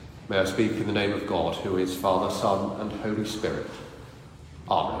May I speak in the name of God, who is Father, Son, and Holy Spirit.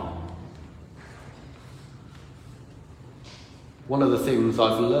 Amen. One of the things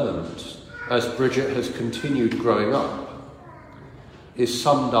I've learned as Bridget has continued growing up is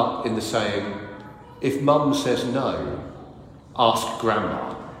summed up in the saying, if Mum says no, ask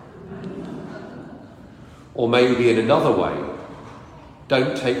Grandma. Or maybe in another way,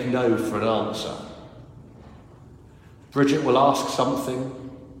 don't take no for an answer. Bridget will ask something,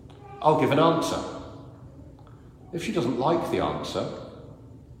 I'll give an answer. If she doesn't like the answer,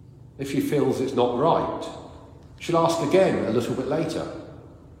 if she feels it's not right, she'll ask again a little bit later,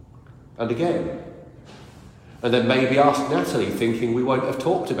 and again. And then maybe ask Natalie, thinking we won't have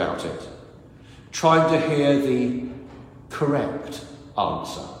talked about it, trying to hear the correct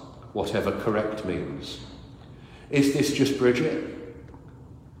answer, whatever correct means. Is this just Bridget?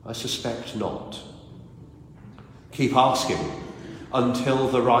 I suspect not. Keep asking until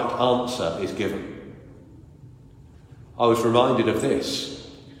the right answer is given. I was reminded of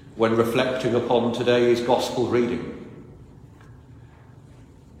this when reflecting upon today's Gospel reading.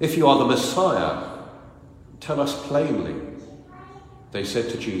 If you are the Messiah, tell us plainly, they said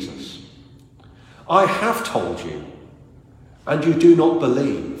to Jesus. I have told you, and you do not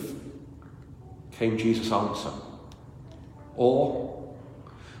believe, came Jesus' answer. Or,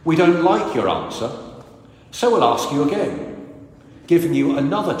 we don't like your answer, so we'll ask you again, giving you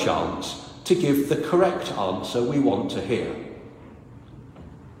another chance to give the correct answer we want to hear.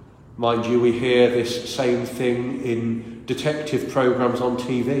 Mind you, we hear this same thing in detective programmes on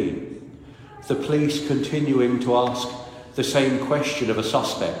TV. The police continuing to ask the same question of a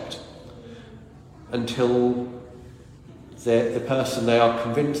suspect until the person they are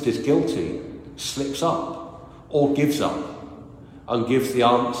convinced is guilty slips up or gives up and gives the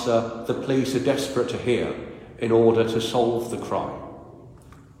answer the police are desperate to hear in order to solve the crime.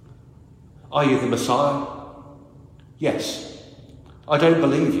 Are you the Messiah? Yes. I don't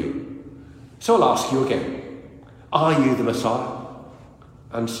believe you, so I'll ask you again. Are you the Messiah?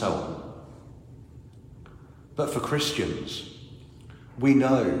 And so on. But for Christians, we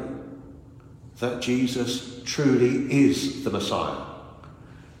know that Jesus truly is the Messiah,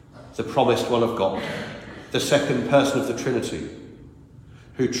 the promised one of God, the second person of the Trinity,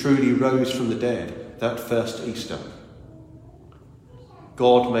 who truly rose from the dead that first Easter.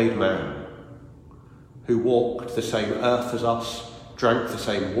 God made man, who walked the same earth as us, drank the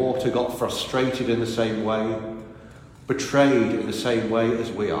same water, got frustrated in the same way, betrayed in the same way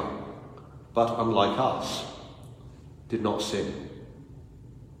as we are, but unlike us, did not sin.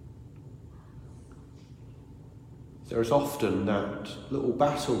 There is often that little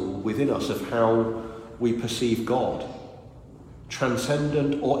battle within us of how we perceive God,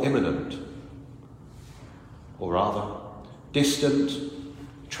 transcendent or immanent, or rather, distant,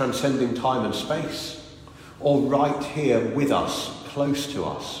 transcending time and space, or right here with us, close to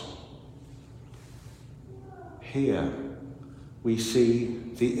us. Here we see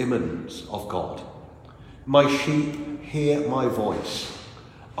the immanence of God. My sheep hear my voice.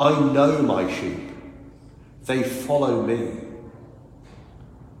 I know my sheep. They follow me.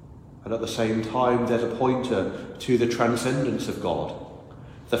 And at the same time, there's a pointer to the transcendence of God.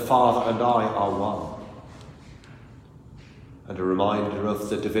 The Father and I are one. And a reminder of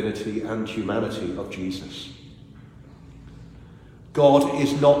the divinity and humanity of Jesus. God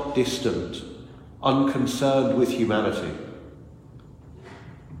is not distant, unconcerned with humanity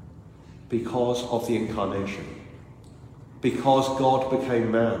because of the incarnation, because God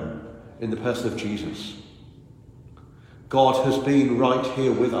became man in the person of Jesus. God has been right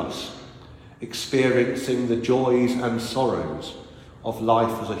here with us, experiencing the joys and sorrows of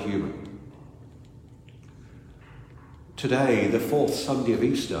life as a human. Today, the fourth Sunday of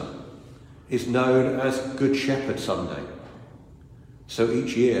Easter, is known as Good Shepherd Sunday. So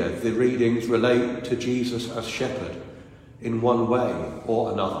each year, the readings relate to Jesus as shepherd in one way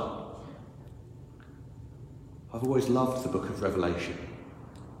or another. I've always loved the book of Revelation.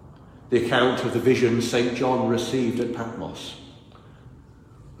 The account of the vision St. John received at Patmos.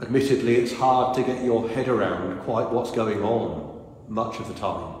 Admittedly, it's hard to get your head around quite what's going on much of the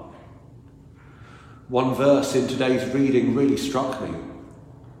time. One verse in today's reading really struck me.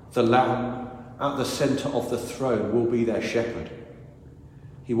 The Lamb at the centre of the throne will be their shepherd.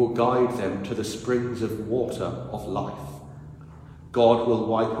 He will guide them to the springs of water of life. God will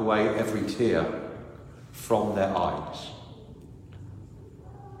wipe away every tear from their eyes.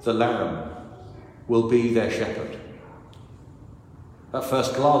 The Lamb will be their shepherd. At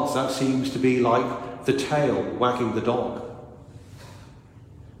first glance, that seems to be like the tail wagging the dog.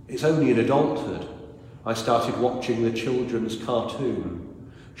 It's only in adulthood I started watching the children's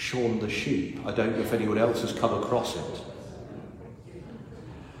cartoon Shaun the Sheep. I don't know if anyone else has come across it.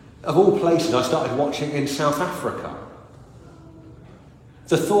 Of all places, I started watching in South Africa.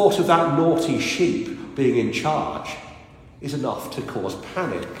 The thought of that naughty sheep being in charge is enough to cause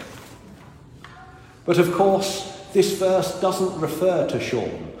panic. But of course, this verse doesn't refer to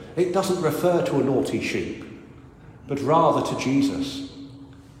Shaun. It doesn't refer to a naughty sheep, but rather to Jesus,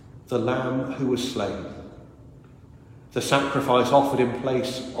 the Lamb who was slain, the sacrifice offered in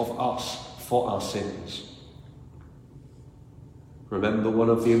place of us for our sins. Remember, one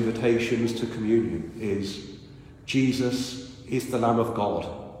of the invitations to communion is, Jesus is the Lamb of God,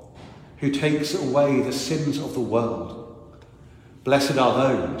 who takes away the sins of the world. Blessed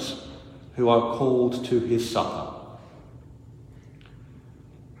are those who are called to his supper.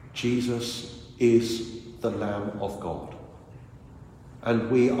 Jesus is the Lamb of God, and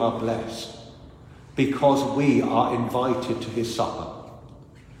we are blessed because we are invited to his supper,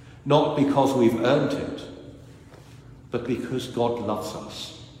 not because we've earned it, but because God loves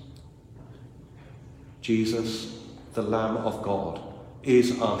us. Jesus, the Lamb of God,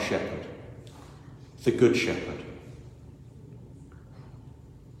 is our shepherd, the Good Shepherd.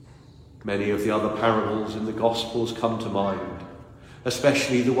 Many of the other parables in the Gospels come to mind,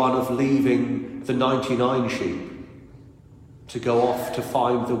 especially the one of leaving the 99 sheep to go off to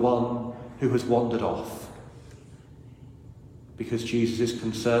find the one who has wandered off. Because Jesus is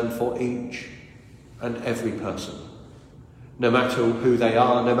concerned for each and every person, no matter who they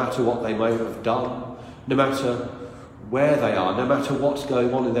are, no matter what they may have done, no matter where they are, no matter what's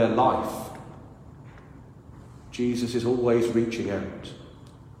going on in their life. Jesus is always reaching out,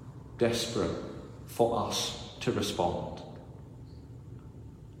 desperate for us to respond.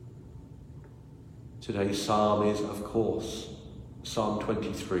 Today's psalm is, of course, Psalm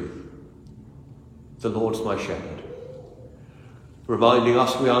 23. The Lord's my shepherd, reminding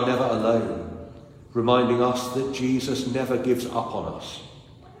us we are never alone, reminding us that Jesus never gives up on us.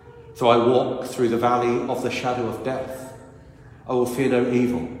 Though I walk through the valley of the shadow of death, I will fear no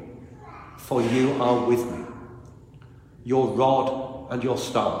evil, for you are with me. Your rod and your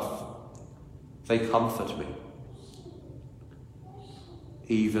staff, they comfort me.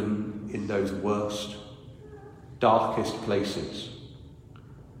 Even in those worst, darkest places,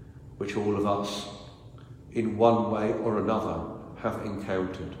 which all of us, in one way or another, have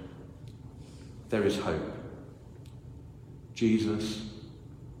encountered, there is hope. Jesus,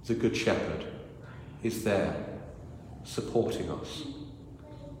 the Good Shepherd, is there, supporting us,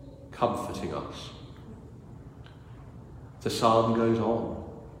 comforting us. The psalm goes on.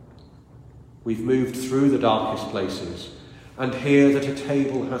 We've moved through the darkest places and hear that a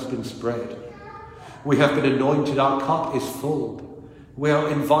table has been spread. We have been anointed, our cup is full. We are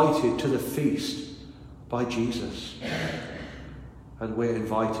invited to the feast by Jesus. And we're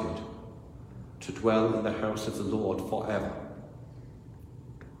invited to dwell in the house of the Lord forever.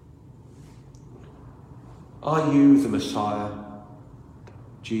 Are you the Messiah?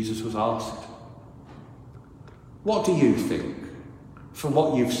 Jesus was asked. What do you think? From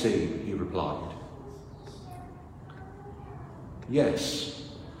what you've seen, he replied. Yes,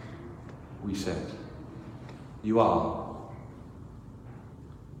 we said. You are.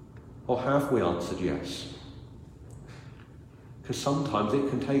 Or have we answered yes? Because sometimes it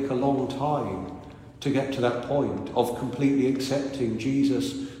can take a long time to get to that point of completely accepting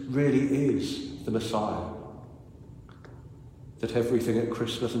Jesus really is the Messiah. That everything at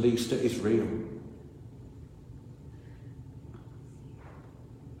Christmas and Easter is real.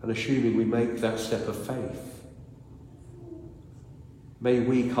 And assuming we make that step of faith, may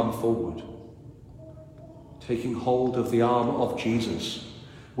we come forward, taking hold of the arm of Jesus,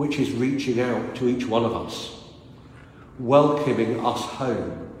 which is reaching out to each one of us, welcoming us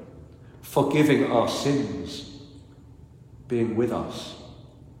home, forgiving our sins, being with us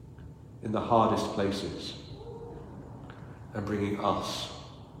in the hardest places, and bringing us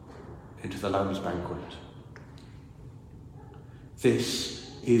into the Lamb's banquet. This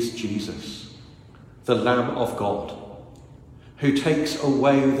is Jesus, the Lamb of God, who takes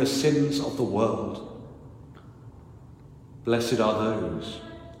away the sins of the world. Blessed are those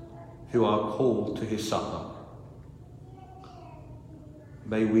who are called to his supper.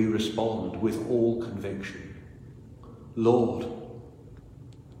 May we respond with all conviction. Lord,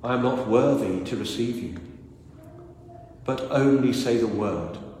 I am not worthy to receive you, but only say the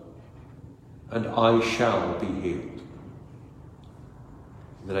word, and I shall be healed.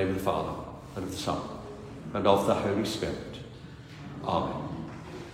 In the name of the Father, and of the Son, and of the Holy Spirit. Amen.